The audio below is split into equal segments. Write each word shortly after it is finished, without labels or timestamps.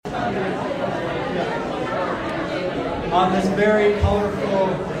on this very colorful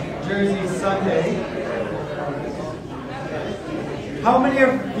Jersey Sunday. How many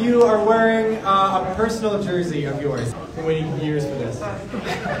of you are wearing a personal jersey of yours? I've been waiting years for this.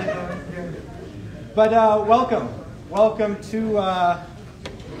 But welcome to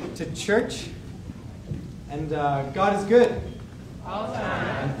church. And God is good. All the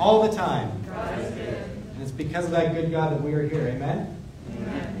time. And all the time. God is good. And it's because of that good God that we are here. Amen?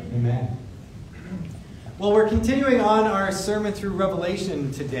 Amen. Amen. Well, we're continuing on our sermon through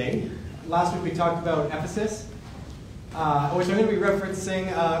Revelation today. Last week we talked about Ephesus, which I'm going to be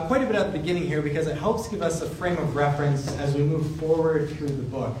referencing quite a bit at the beginning here because it helps give us a frame of reference as we move forward through the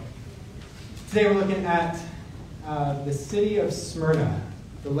book. Today we're looking at the city of Smyrna,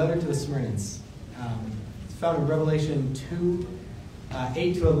 the letter to the Smyrnans. It's found in Revelation 2,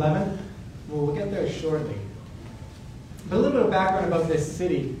 8 to 11. Well, we'll get there shortly. But a little bit of background about this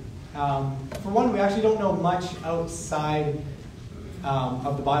city. For one, we actually don't know much outside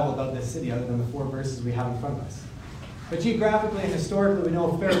of the Bible about this city other than the 4 verses we have in front of us. But geographically and historically, we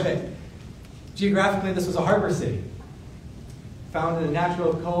know a fair bit. Geographically, this was a harbor city. Found in a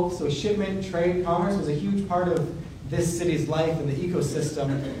natural cove, so shipment, trade, commerce was a huge part of this city's life and the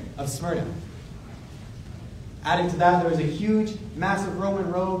ecosystem of Smyrna. Adding to that, there was a huge, massive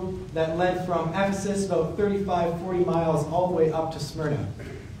Roman road that led from Ephesus about 35, 40 miles all the way up to Smyrna.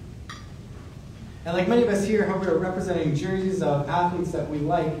 And like many of us here, how we're representing jerseys of athletes that we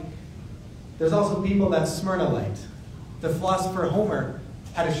like, there's also people that Smyrna liked. The philosopher Homer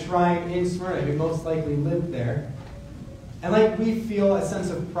had a shrine in Smyrna. He most likely lived there. And like we feel a sense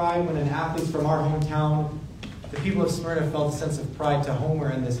of pride when an athlete's from our hometown, the people of Smyrna felt a sense of pride to Homer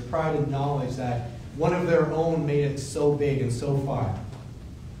and this pride and knowledge that one of their own made it so big and so far.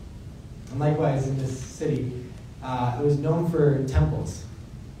 And likewise in this city, it was known for temples.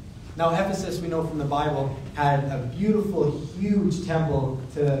 Now Ephesus, we know from the Bible, had a beautiful, huge temple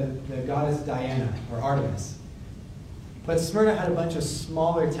to the goddess Diana, or Artemis. But Smyrna had a bunch of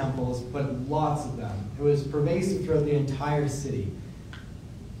smaller temples, but lots of them. It was pervasive throughout the entire city.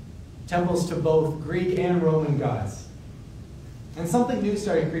 Temples to both Greek and Roman gods. And something new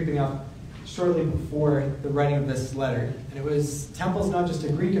started creeping up shortly before the writing of this letter. And it was temples not just to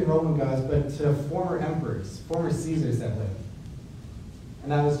Greek and Roman gods, but to former emperors, former Caesars that lived.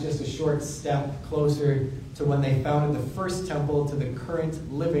 And that was just a short step closer to when they founded the first temple to the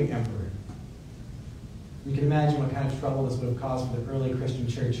current living emperor. You can imagine what kind of trouble this would have caused for the early Christian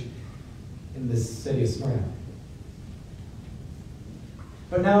church in this city of Smyrna.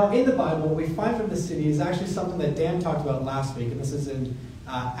 But now in the Bible, what we find from the city is actually something that Dan talked about last week, and this is in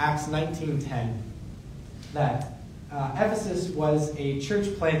Acts 19:10, that Ephesus was a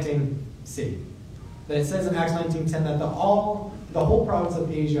church planting city. That it says in Acts 19:10 that the whole province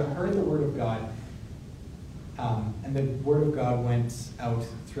of Asia heard the word of God, and the word of God went out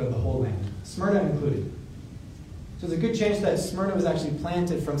throughout the whole land, Smyrna included. So there's a good chance that Smyrna was actually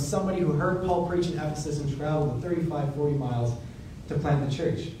planted from somebody who heard Paul preach in Ephesus and traveled the 35, 40 miles to plant the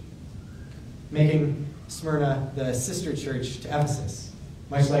church, making Smyrna the sister church to Ephesus,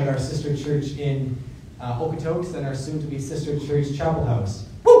 much like our sister church in Okotoks and our soon-to-be sister church, Chapel House.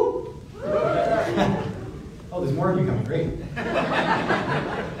 Woo! Oh, there's more of you coming. Great.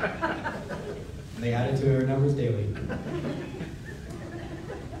 They added to our numbers daily.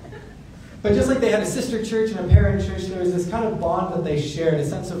 But just like they had a sister church and a parent church, there was this kind of bond that they shared, a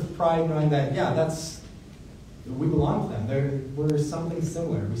sense of pride knowing that, we belong to them. We're something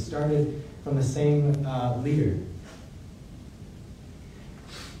similar. We started from the same leader.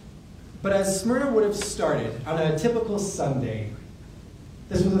 But as Smyrna would have started on a typical Sunday,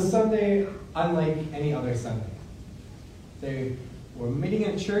 this was a Sunday unlike any other Sunday. They were meeting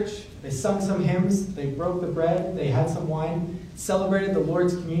in church, they sung some hymns, they broke the bread, they had some wine, celebrated the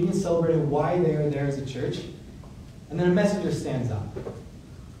Lord's communion, celebrated why they are there as a church. And then a messenger stands up.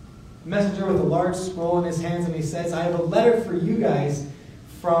 A messenger with a large scroll in his hands, and he says, I have a letter for you guys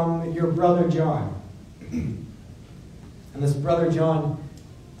from your brother John. And this brother John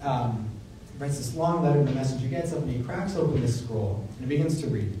writes this long letter, and the messenger gets up and he cracks open this scroll and he begins to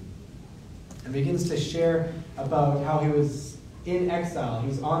read. And begins to share about how he was in exile. He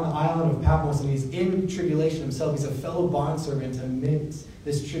was on the island of Patmos and he's in tribulation himself. He's a fellow bondservant amidst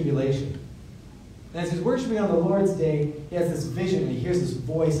this tribulation. And as he's worshiping on the Lord's Day, he has this vision and he hears this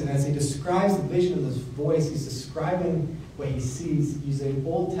voice. And as he describes the vision of this voice, he's describing what he sees using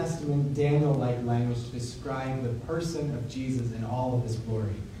Old Testament Daniel-like language to describe the person of Jesus in all of his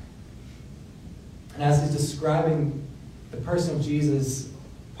glory. And as he's describing the person of Jesus,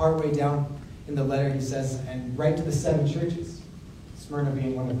 partway down in the letter, he says, and write to the 7 churches, Smyrna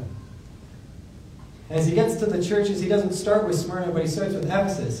being one of them. And as he gets to the churches, he doesn't start with Smyrna, but he starts with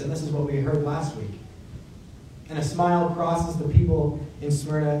Ephesus, and this is what we heard last week. And a smile crosses the people in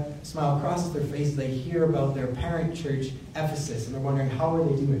Smyrna, a smile crosses their face. They hear about their parent church, Ephesus, and they're wondering, how are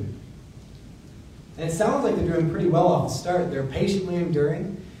they doing? And it sounds like they're doing pretty well off the start. They're patiently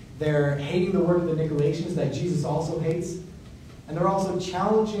enduring. They're hating the work of the Nicolaitans that Jesus also hates. And they're also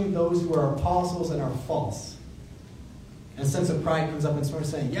challenging those who are apostles and are false. And a sense of pride comes up in Smyrna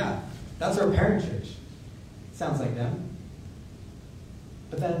saying, yeah, that's our parent church. Sounds like them.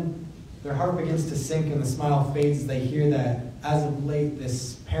 But then their heart begins to sink and the smile fades as they hear that as of late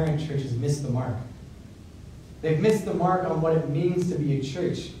this parent church has missed the mark. They've missed the mark on what it means to be a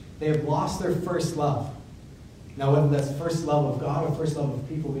church. They have lost their first love. Now whether that's first love of God or first love of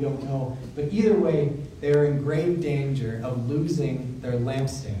people, we don't know. But either way, they are in grave danger of losing their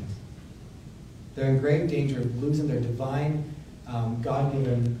lampstand. They're in grave danger of losing their divine,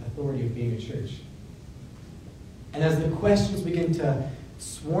 God-given authority of being a church. And as the questions begin to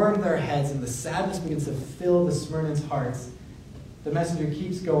swarm their heads and the sadness begins to fill the Smyrnans' hearts, the messenger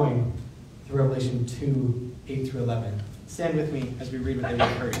keeps going through Revelation 2, 8 through 11. Stand with me as we read what they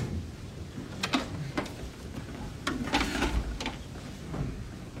have heard.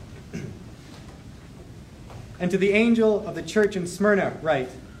 And to the angel of the church in Smyrna write,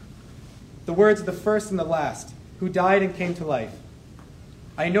 the words of the first and the last, who died and came to life.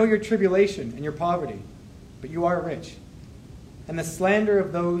 I know your tribulation and your poverty, but you are rich, and the slander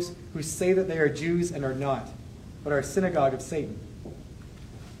of those who say that they are Jews and are not, but are a synagogue of Satan.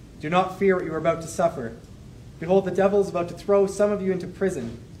 Do not fear what you are about to suffer. Behold, the devil is about to throw some of you into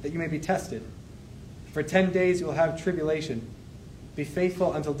prison, that you may be tested. For 10 days you will have tribulation. Be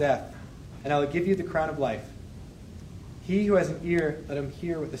faithful until death, and I will give you the crown of life. He who has an ear, let him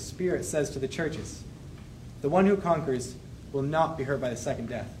hear what the Spirit says to the churches. The one who conquers will not be hurt by the second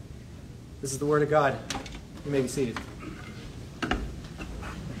death. This is the word of God. You may be seated.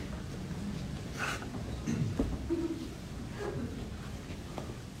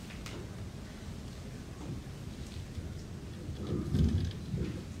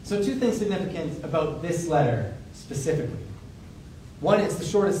 So two things significant about this letter specifically. One, it's the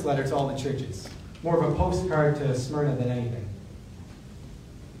shortest letter to all the churches. More of a postcard to Smyrna than anything.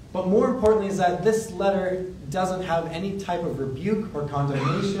 But more importantly is that this letter doesn't have any type of rebuke or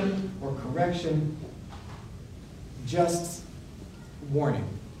condemnation or correction, just warning.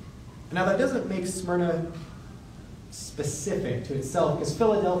 Now that doesn't make Smyrna specific to itself, because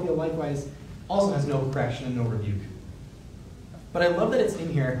Philadelphia likewise also has no correction and no rebuke. But I love that it's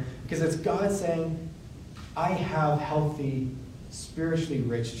in here because it's God saying, I have healthy, spiritually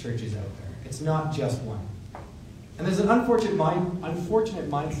rich churches out there. It's not just one. And there's an unfortunate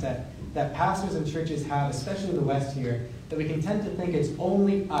mindset that pastors and churches have, especially in the West here, that we can tend to think it's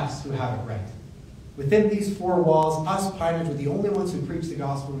only us who have it right. Within these four walls, us pioneers were the only ones who preach the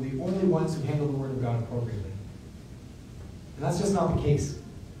gospel, we're the only ones who handle the word of God appropriately. And that's just not the case.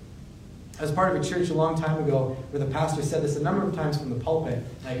 I was part of a church a long time ago where the pastor said this a number of times from the pulpit,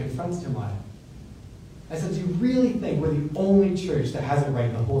 and I confronted him on it. I said, do you really think we're the only church that has it right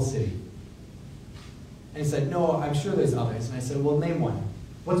in the whole city? And he said, no, I'm sure there's others. And I said, well, name one.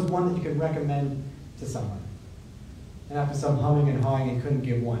 What's one that you could recommend to someone? And after some humming and hawing, he couldn't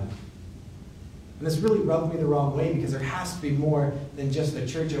give one. And this really rubbed me the wrong way because there has to be more than just the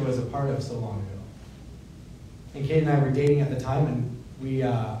church I was a part of so long ago. And Kate and I were dating at the time, and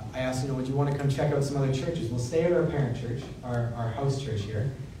I asked, would you want to come check out some other churches? We'll stay at our parent church, our house church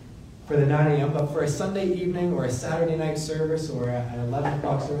here, for the 9 a.m., but for a Sunday evening or a Saturday night service or an 11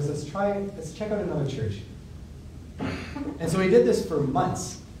 o'clock service, let's check out another church. And so we did this for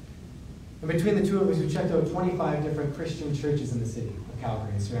months. And between the two of us, we checked out 25 different Christian churches in the city of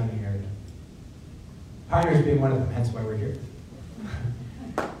Calgary and surrounding area. Pioneers being one of them, hence why we're here.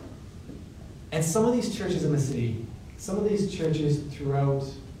 And some of these churches in the city, some of these churches throughout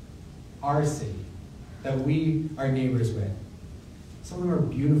our city that we are neighbors with, some of them are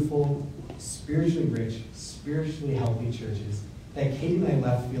beautiful, spiritually rich, spiritually healthy churches that Katie and I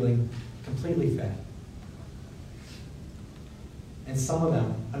left feeling completely fed. And some of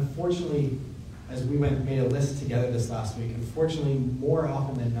them, unfortunately, as we made a list together this last week, unfortunately, more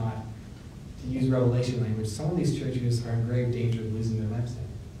often than not, to use Revelation language, some of these churches are in grave danger of losing their lampstand.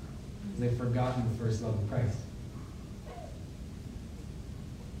 They've forgotten the first love of Christ.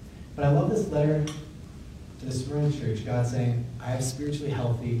 But I love this letter to the Smyrna church, God saying, I have spiritually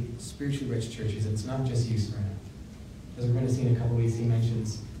healthy, spiritually rich churches. It's not just you, Smyrna. As we're going to see in a couple weeks, he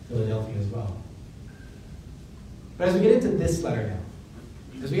mentions Philadelphia as well. But as we get into this letter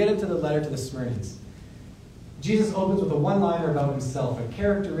now, as we get into the letter to the Smyrnans, Jesus opens with a one-liner about himself, a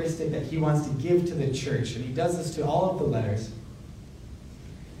characteristic that he wants to give to the church. And he does this to all of the letters.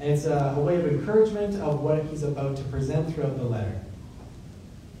 And it's a way of encouragement of what he's about to present throughout the letter.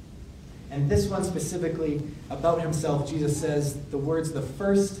 And this one specifically, about himself, Jesus says the words, the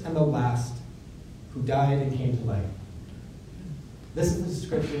first and the last, who died and came to life. This is the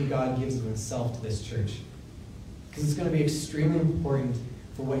description God gives of himself to this church. Because it's going to be extremely important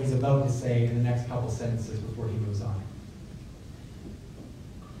for what he's about to say in the next couple sentences before he moves on.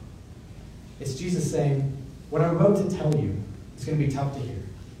 It's Jesus saying, what I'm about to tell you is going to be tough to hear.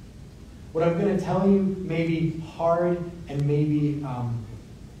 What I'm going to tell you may be hard and maybe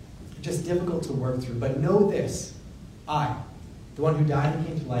just difficult to work through. But know this, I, the one who died and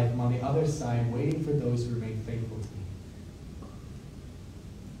came to life, am on the other side, waiting for those who remain faithful to me.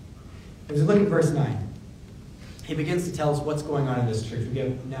 As we look at verse 9, he begins to tell us what's going on in this church. We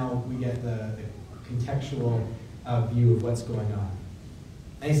get the contextual view of what's going on.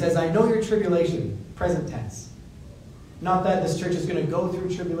 And he says, I know your tribulation, present tense. Not that this church is going to go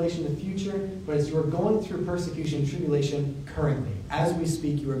through tribulation in the future, but as you are going through persecution and tribulation currently. As we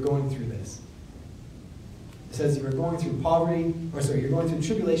speak, you are going through this. It says you are going through you're going through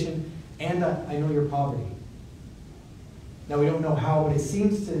tribulation, and I know your poverty. Now, we don't know how, but it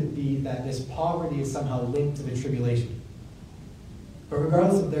seems to be that this poverty is somehow linked to the tribulation. But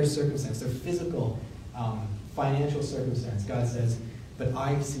regardless of their circumstance, their physical, financial circumstance, God says, but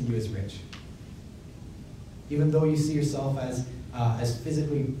I see you as rich. Even though you see yourself as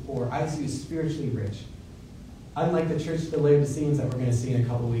physically poor, I see you spiritually rich. Unlike the church of the Laodiceans that we're going to see in a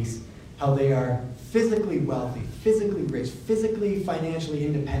couple weeks, how they are physically wealthy, physically rich, physically, financially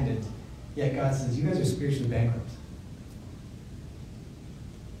independent. Yet God says, you guys are spiritually bankrupt.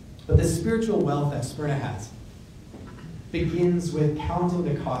 But the spiritual wealth that Smyrna has begins with counting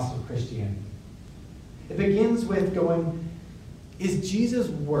the cost of Christianity. It begins with going, is Jesus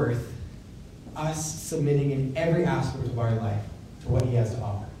worth us submitting in every aspect of our life to what he has to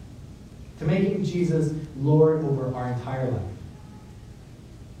offer? To making Jesus Lord over our entire life.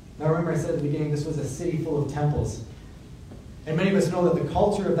 Now remember I said at the beginning, this was a city full of temples. And many of us know that the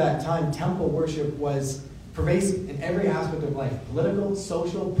culture of that time, temple worship, was pervasive in every aspect of life. Political,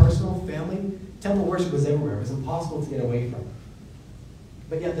 social, personal, family. Temple worship was everywhere. It was impossible to get away from.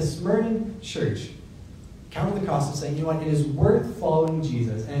 But yet the Smyrna church counted the cost of saying, you know what, it is worth following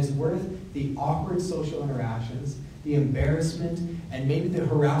Jesus, and it's worth the awkward social interactions, the embarrassment, and maybe the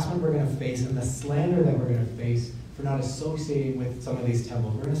harassment we're going to face, and the slander that we're going to face for not associating with some of these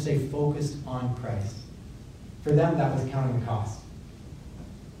temples. We're going to stay focused on Christ. For them, that was counting the cost.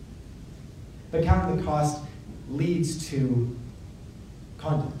 But counting the cost leads to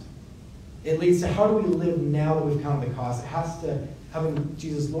conduct. It leads to how do we live now that we've counted the cost. It has to, having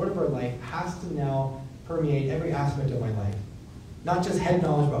Jesus Lord of our life, has to now permeate every aspect of my life. Not just head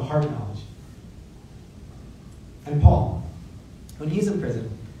knowledge, but heart knowledge. And Paul, when he's in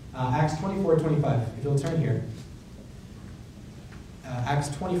prison, Acts 24:25, if you'll turn here. Acts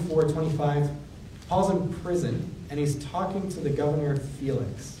 24:25, Paul's in prison, and he's talking to the governor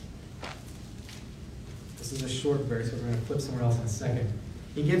Felix. This is a short verse, but we're going to flip somewhere else in a second.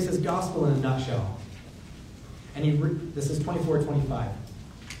 He gives his gospel in a nutshell. And this is 24:25.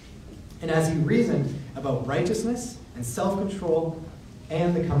 And as he reasoned about righteousness and self-control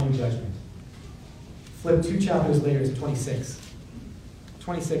and the coming judgment. Flip 2 chapters later to 26.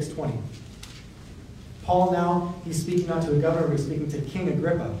 26:20. Paul now, he's speaking not to a governor, but he's speaking to King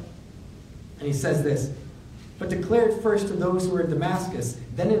Agrippa. And he says this, but declare it first to those who are in Damascus,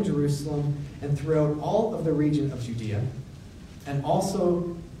 then in Jerusalem, and throughout all of the region of Judea, and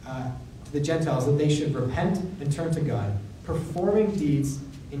also to the Gentiles, that they should repent and turn to God, performing deeds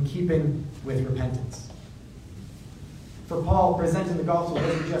in keeping with repentance. For Paul, presenting the gospel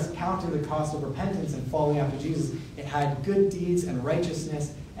wasn't just counting the cost of repentance and following after Jesus. It had good deeds and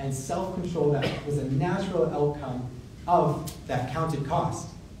righteousness and self-control that was a natural outcome of that counted cost.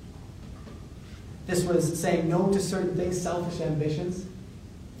 This was saying no to certain things, selfish ambitions,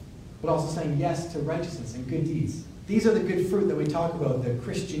 but also saying yes to righteousness and good deeds. These are the good fruit that we talk about, the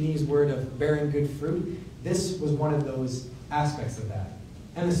Christianese word of bearing good fruit. This was one of those aspects of that.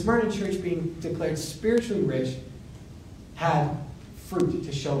 And the Smyrna church, being declared spiritually rich, had fruit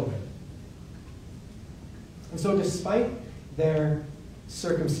to show of it. And so despite their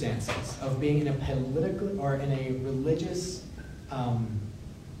circumstances of being in a political or in a religious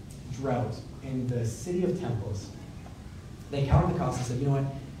drought in the city of temples, they counted the cost and said, you know what,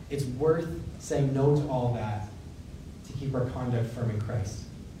 it's worth saying no to all that to keep our conduct firm in Christ,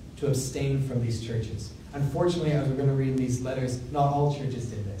 to abstain from these churches. Unfortunately, as we're going to read in these letters, not all churches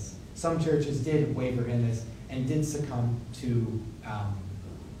did this. Some churches did waver in this and did succumb to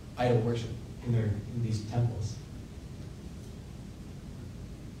idol worship in these temples.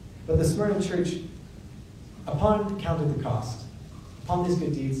 But the Smyrna church, upon counting the cost, upon these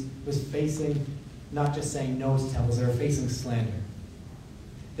good deeds, was facing not just saying no to temples, they were facing slander.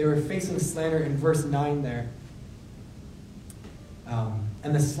 They were facing slander in verse 9 there.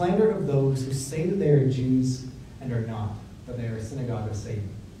 And the slander of those who say that they are Jews and are not, but they are a synagogue of Satan.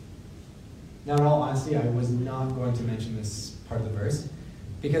 Now, in all honesty, I was not going to mention this part of the verse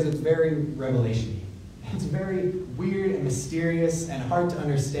because it's very revelation-y. It's very weird and mysterious and hard to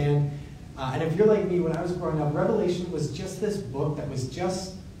understand. And if you're like me, when I was growing up, Revelation was just this book that was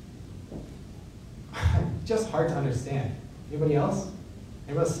just hard to understand. Anybody else?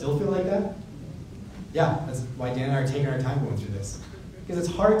 Anybody else still feel like that? Yeah, that's why Dan and I are taking our time going through this. Because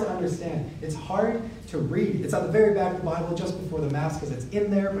it's hard to understand. It's hard to read. It's at the very back of the Bible just before the Mass because it's in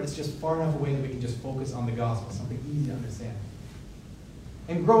there, but it's just far enough away that we can just focus on the gospel, something easy to understand.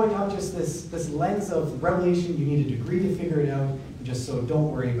 And growing up, just this lens of Revelation, you need a degree to figure it out, and just so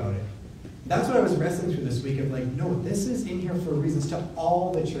don't worry about it. That's what I was wrestling through this week of like, no, this is in here for reasons to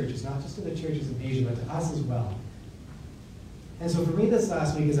all the churches, not just to the churches in Asia, but to us as well. And so for me this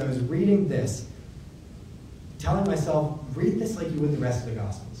last week, as I was reading this, telling myself, read this like you would the rest of the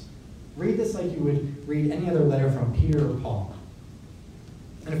Gospels. Read this like you would read any other letter from Peter or Paul.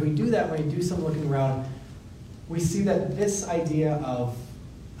 And if we do that, when we do some looking around, we see that this idea of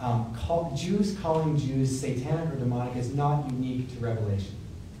Jews calling Jews satanic or demonic is not unique to Revelation.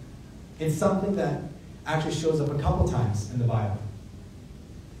 It's something that actually shows up a couple times in the Bible.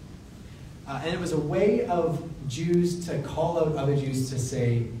 And it was a way of Jews to call out other Jews to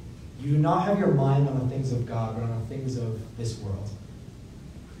say, you do not have your mind on the things of God, but on the things of this world.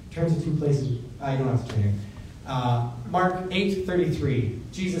 Turn to two places. You don't have to turn here. Mark 8:33.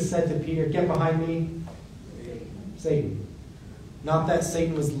 Jesus said to Peter, "Get behind me, Satan." Not that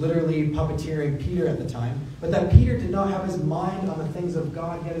Satan was literally puppeteering Peter at the time, but that Peter did not have his mind on the things of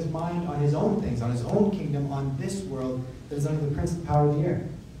God. He had his mind on his own things, on his own kingdom, on this world that is under the prince of the power of the air.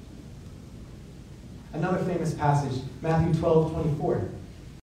 Another famous passage, Matthew 12:24.